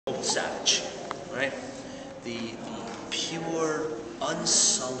Total savage, right? The pure,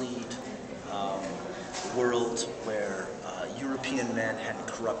 unsullied world where European man hadn't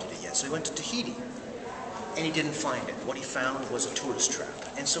corrupted it yet. So he went to Tahiti, and he didn't find it. What he found was a tourist trap,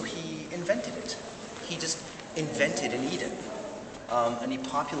 and so he invented it. He just invented an Eden, and he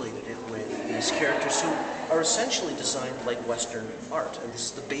populated it with these characters who are essentially designed like Western art. And this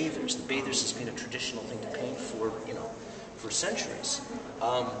is the bathers. The bathers has been a traditional thing to paint for, for centuries.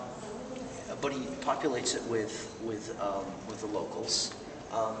 But he populates it with the locals,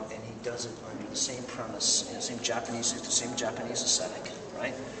 and he does it under the same premise, the same Japanese aesthetic,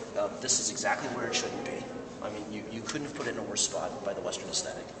 right? This is exactly where it shouldn't be. I mean, you couldn't have put it in a worse spot by the Western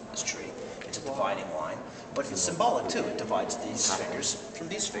aesthetic, this tree. It's a dividing line, but it's symbolic too. It divides these figures from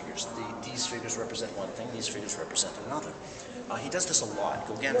these figures. These figures represent one thing, these figures represent another. He does this a lot.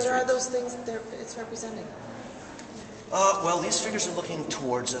 What are those things it's representing? Well, these figures are looking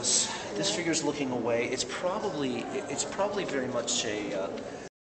towards us. This figure is looking away. It's probably very much a